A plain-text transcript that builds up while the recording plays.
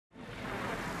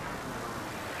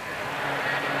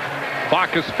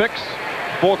Clock is fixed.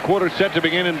 Fourth quarter set to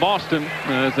begin in Boston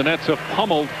as the Nets have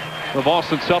pummeled the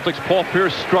Boston Celtics. Paul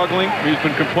Pierce struggling. He's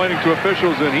been complaining to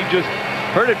officials, and he just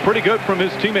heard it pretty good from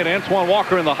his teammate Antoine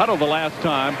Walker in the huddle the last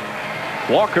time.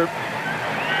 Walker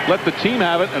let the team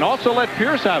have it and also let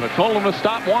Pierce have it. Told him to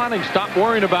stop whining, stop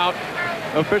worrying about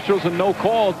officials and no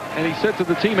calls. And he said to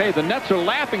the team, hey, the Nets are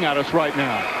laughing at us right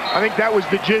now. I think that was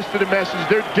the gist of the message.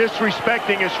 They're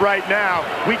disrespecting us right now.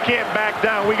 We can't back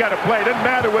down. We got to play. It doesn't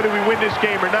matter whether we win this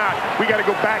game or not. We got to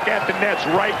go back at the Nets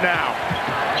right now.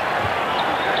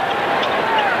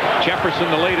 Jefferson,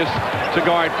 the latest to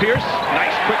guard Pierce.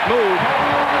 Nice quick move.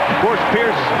 Of course,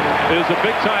 Pierce is a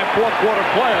big-time fourth-quarter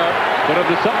player, but if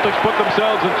the Celtics put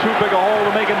themselves in too big a hole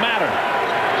to make it matter.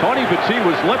 Tony Batiste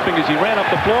was limping as he ran up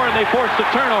the floor, and they forced a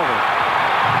turnover.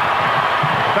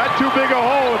 Not too big a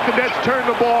hole if the Nets turn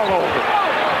the ball over.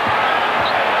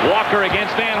 Walker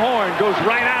against Van Horn, goes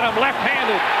right at him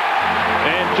left-handed.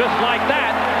 And just like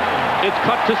that, it's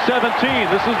cut to 17.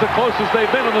 This is the closest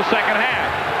they've been in the second half.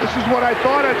 This is what I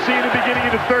thought I'd see in the beginning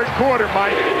of the third quarter,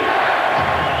 Mike.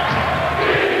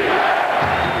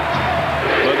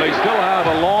 But they still have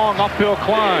a long uphill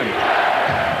climb.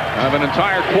 Have an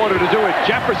entire quarter to do it.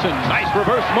 Jefferson, nice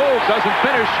reverse move, doesn't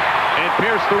finish, and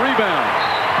Pierce the rebound.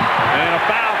 And a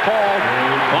foul called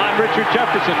on Richard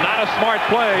Jefferson. Not a smart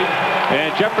play,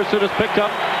 and Jefferson has picked up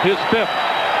his fifth.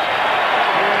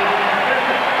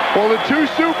 Well, the two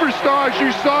superstars,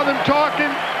 you saw them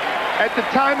talking at the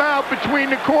timeout between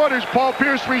the quarters. Paul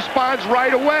Pierce responds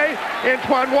right away.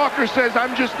 Antoine Walker says,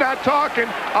 I'm just not talking.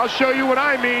 I'll show you what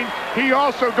I mean. He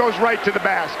also goes right to the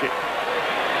basket.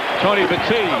 Tony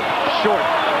Batiste, short.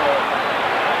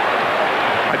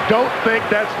 I don't think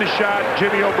that's the shot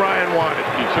Jimmy O'Brien wanted.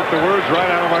 He took the words right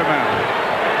out of my mouth.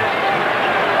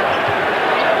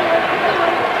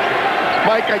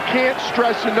 Mike, I can't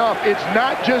stress enough, it's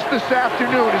not just this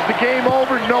afternoon. Is the game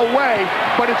over? No way.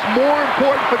 But it's more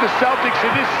important for the Celtics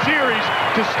in this series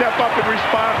to step up and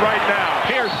respond right now.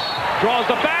 Pierce draws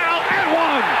the foul and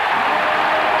one.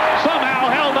 Somehow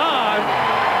held on.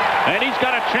 And he's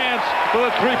got a chance for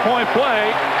the three-point play.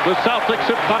 The Celtics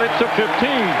have cut it to 15.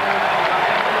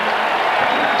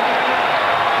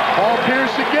 Paul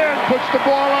Pierce again puts the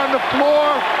ball on the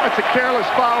floor. That's a careless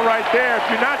foul right there. If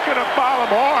you're not going to foul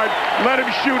him hard, let him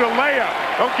shoot a layup.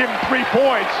 Don't give him 3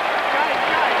 points.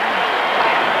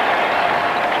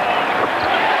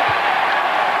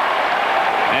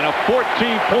 And a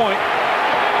 14-point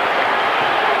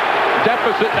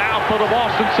deficit now for the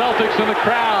Boston Celtics, and the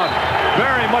crowd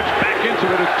very much back into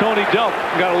it as Tony Delk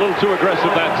got a little too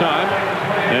aggressive that time.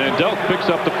 And Delk picks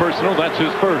up the personal. That's his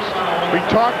first. We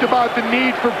talked about the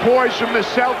need for poise from the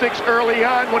Celtics early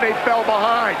on when they fell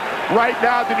behind. Right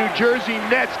now, the New Jersey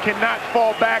Nets cannot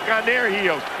fall back on their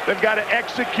heels. They've got to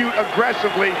execute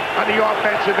aggressively on the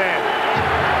offensive end.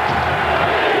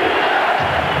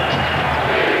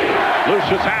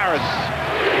 Lucius Harris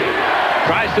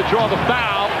tries to draw the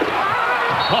foul.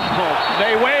 Oh,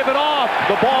 they wave it off.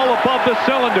 The ball above the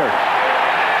cylinder.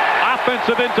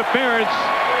 Offensive interference.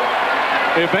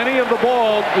 If any of the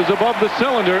ball is above the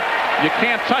cylinder, you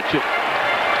can't touch it.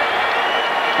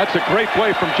 That's a great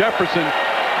play from Jefferson,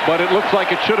 but it looks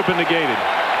like it should have been negated.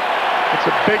 It's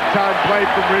a big-time play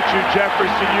from Richard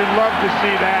Jefferson. You'd love to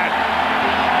see that.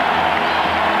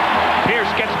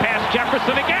 Pierce gets past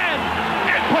Jefferson again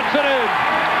and puts it in.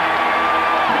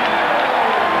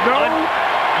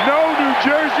 No New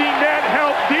Jersey Net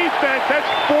help defense. That's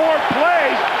 4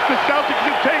 plays. The Celtics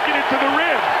have taken it to the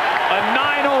rim. A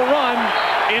 9-0 run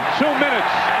in 2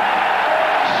 minutes.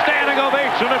 Standing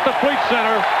ovation at the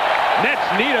FleetCenter. Nets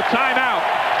need a timeout.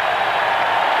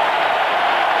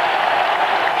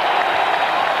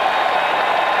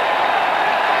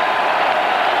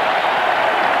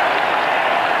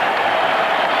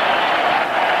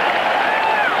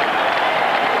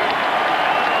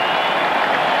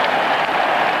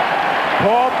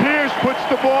 Paul Pierce puts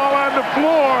the ball on the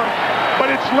floor,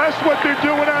 but it's less what they're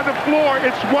doing on the floor.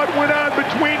 It's what went on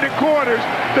between the quarters.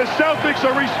 The Celtics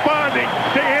are responding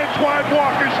to Antoine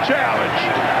Walker's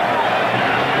challenge.